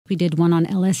We did one on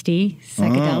LSD,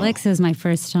 psychedelics. It was my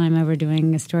first time ever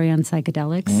doing a story on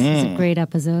psychedelics. It was a great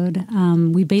episode.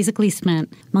 We basically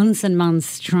spent months and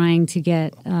months trying to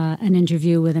get an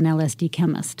interview with an LSD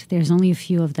chemist. There's only a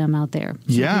few of them out there.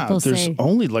 So there's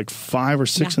only like 5 or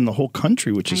 6 in the whole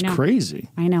country, which is crazy.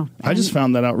 I know. I just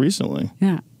found that out recently.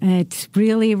 Yeah. It's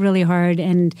really, really hard,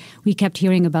 and we kept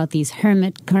hearing about these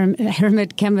hermit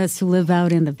chemists who live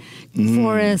out in the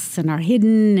forests and are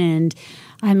hidden. And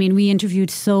I mean, we interviewed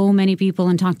so many people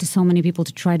and talked to so many people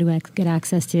to try to get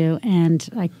access to, and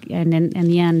in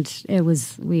the end, it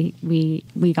was we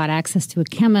got access to a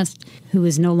chemist who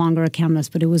is no longer a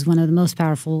chemist, but it was one of the most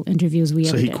powerful interviews we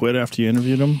ever did. So he quit after you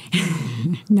interviewed him?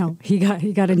 No, he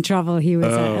got in trouble. He was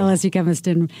an LSD chemist,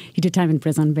 and he did time in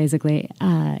prison, basically,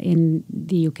 in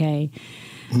the UK.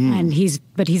 And he's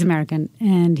American,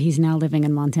 and he's now living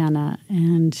in Montana,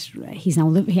 and he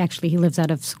lives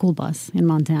out of school bus in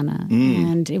Montana.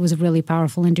 And it was a really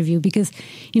powerful interview because,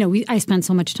 I spent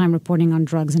so much time reporting on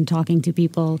drugs and talking to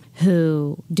people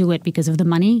who do it because of the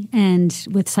money. And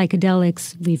with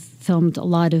psychedelics, we've filmed a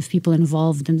lot of people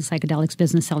involved in the psychedelics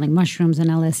business selling mushrooms and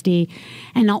LSD,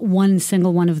 and not one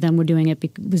single one of them was doing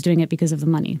it because of the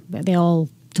money. They all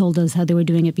told us how they were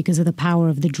doing it because of the power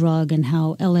of the drug and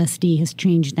how LSD has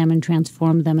changed them and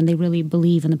transformed them. And they really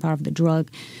believe in the power of the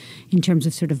drug in terms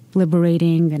of sort of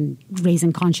liberating and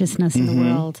raising consciousness in the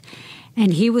world.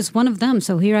 And he was one of them.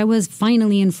 So here I was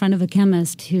finally in front of a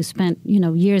chemist who spent,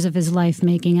 years of his life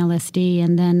making LSD.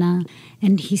 And then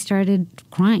and he started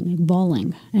crying, like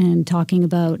bawling, and talking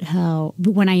about how,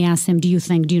 when I asked him, do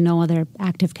you know other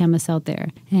active chemists out there?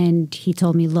 And he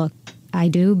told me, look, I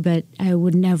do, but I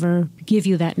would never give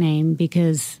you that name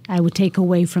because I would take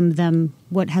away from them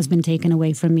what has been taken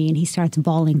away from me. And he starts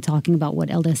bawling, talking about what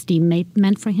LSD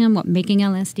meant for him, what making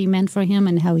LSD meant for him,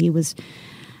 and how he was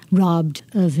robbed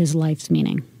of his life's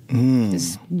meaning.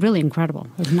 It's really incredible.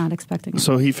 I was not expecting it.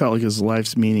 So he felt like his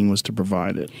life's meaning was to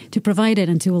provide it. To provide it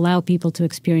and to allow people to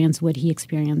experience what he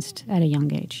experienced at a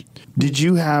young age. Did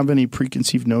you have any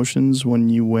preconceived notions when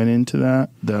you went into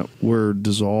that were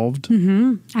dissolved?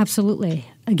 Absolutely.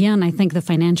 Again, I think the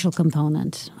financial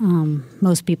component.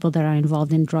 Most people that are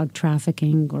involved in drug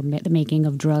trafficking or the making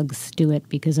of drugs do it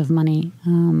because of money.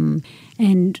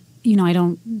 And, I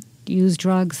don't use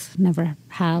drugs, never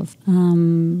have,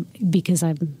 because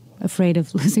I'm afraid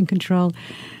of losing control.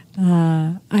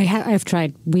 I've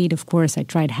tried weed, of course. I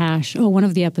tried hash. One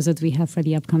of the episodes we have for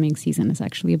the upcoming season is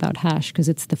actually about hash because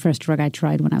it's the first drug I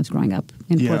tried when I was growing up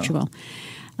in Portugal.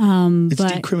 It's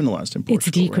decriminalized in Portugal. It's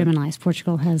decriminalized. Right?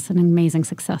 Portugal has an amazing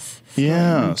success when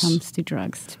it comes to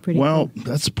drugs. It's pretty cool.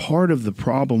 That's part of the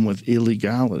problem with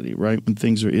illegality, right? When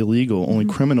things are illegal, only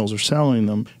criminals are selling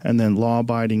them, and then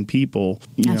law-abiding people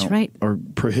are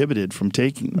prohibited from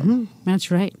taking them.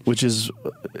 That's right. Which is,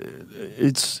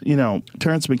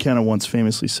 Terence McKenna once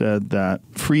famously said that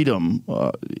freedom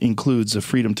includes the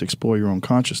freedom to explore your own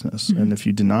consciousness. And if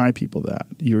you deny people that,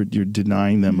 you're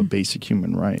denying them a basic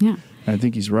human right. Yeah. I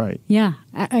think he's right. Yeah.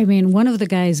 I mean, one of the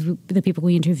guys, the people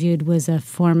we interviewed was a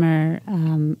former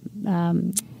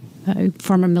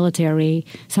military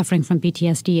suffering from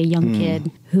PTSD, a young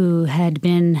kid who had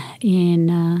been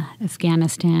in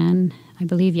Afghanistan, I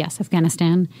believe,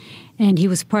 Afghanistan. And he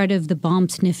was part of the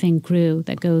bomb-sniffing crew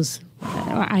that goes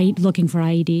looking for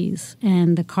IEDs.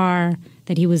 And the car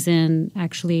that he was in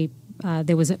actually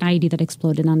there was an IED that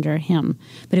exploded under him.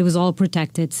 But it was all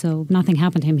protected, so nothing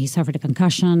happened to him. He suffered a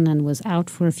concussion and was out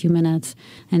for a few minutes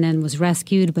and then was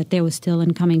rescued, but there was still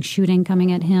incoming shooting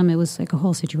coming at him. It was like a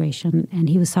whole situation, and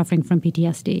he was suffering from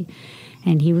PTSD.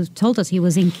 And he told us he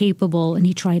was incapable, and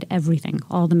he tried everything,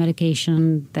 all the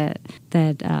medication that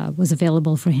was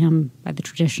available for him by the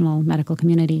traditional medical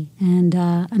community, and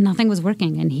nothing was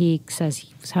working. And he says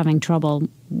he was having trouble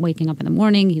waking up in the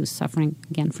morning. He was suffering,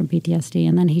 again, from PTSD.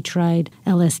 And then he tried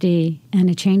LSD, and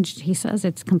it changed. He says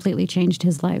it's completely changed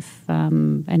his life.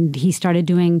 And he started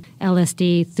doing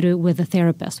LSD with a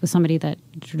therapist, with somebody that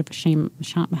sort of a shaman,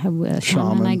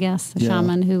 I guess, a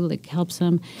shaman who helps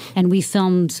him. And we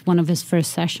filmed one of his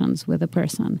first sessions with a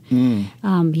person.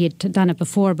 He had done it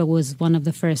before, but was one of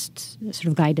the first sort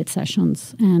of guided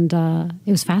sessions. And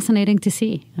it was fascinating to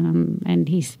see. And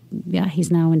he's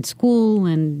now in school,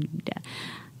 and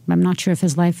I'm not sure if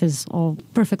his life is all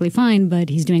perfectly fine, but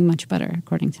he's doing much better,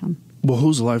 according to him. Well,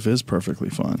 whose life is perfectly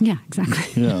fine? Yeah,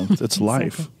 exactly. Yeah, it's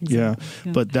life. Exactly. Yeah.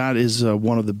 But that is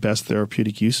one of the best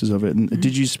therapeutic uses of it. And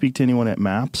did you speak to anyone at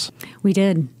MAPS? We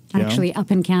did. Actually,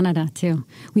 up in Canada, too.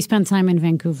 We spent time in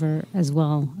Vancouver as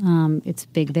well. It's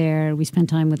big there. We spent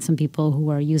time with some people who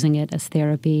are using it as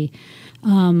therapy.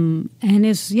 And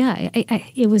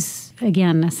it was,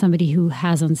 again, as somebody who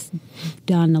hasn't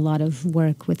done a lot of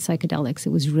work with psychedelics, it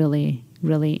was really,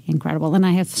 really incredible. And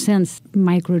I have since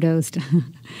microdosed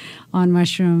on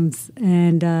mushrooms,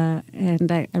 and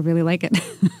I really like it.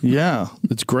 Yeah,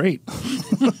 it's great.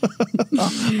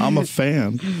 I'm a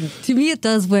fan. To me, it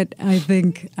does what I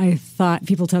thought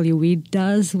people tell you weed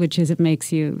does, which is it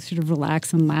makes you sort of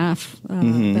relax and laugh.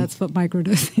 That's what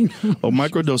microdosing does. Oh,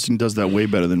 microdosing does that way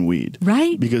better than weed.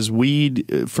 Right. Because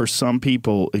weed, for some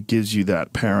people, it gives you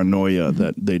that paranoia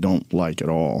that they don't like at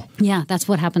all. Yeah, that's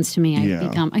what happens to me.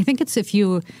 I think it's if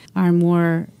you are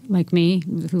more like me,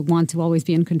 who want to always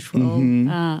be in control,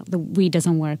 the weed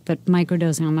doesn't work. But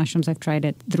microdosing on mushrooms, I've tried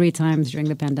it 3 times during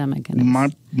the pandemic. And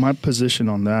my position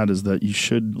on that is that you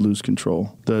should lose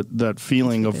control. That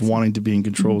feeling of wanting to be in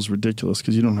control is ridiculous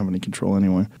because you don't have any control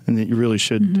anyway. And that you really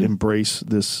should embrace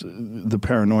the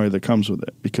paranoia that comes with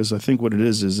it. Because I think what it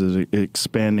is an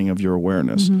expanding of your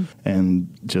awareness and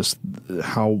just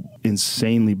how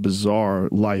insanely bizarre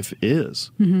life is.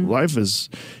 Life is,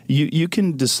 you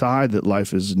can decide that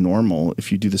life is normal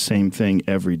if you do the same thing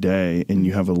every day and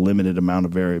you have a limited amount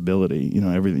of variability. You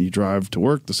know, everything, you drive to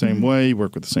work the same way, you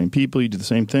work with the same people, you do the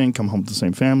same thing, come home to the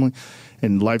same family,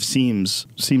 and life seems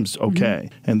okay.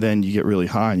 And then you get really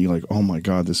high and you're like, oh my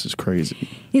God, this is crazy.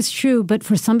 It's true, but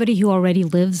for somebody who already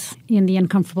lives in the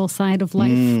uncomfortable side of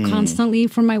life constantly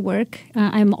for my work,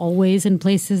 I'm always in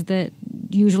places that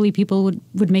usually people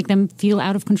would make them feel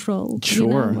out of control. Sure.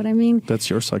 You know what I mean? That's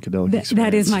your psychedelic experience.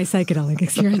 That is my psychedelic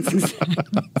experience.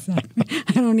 Exactly.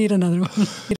 I don't need another one.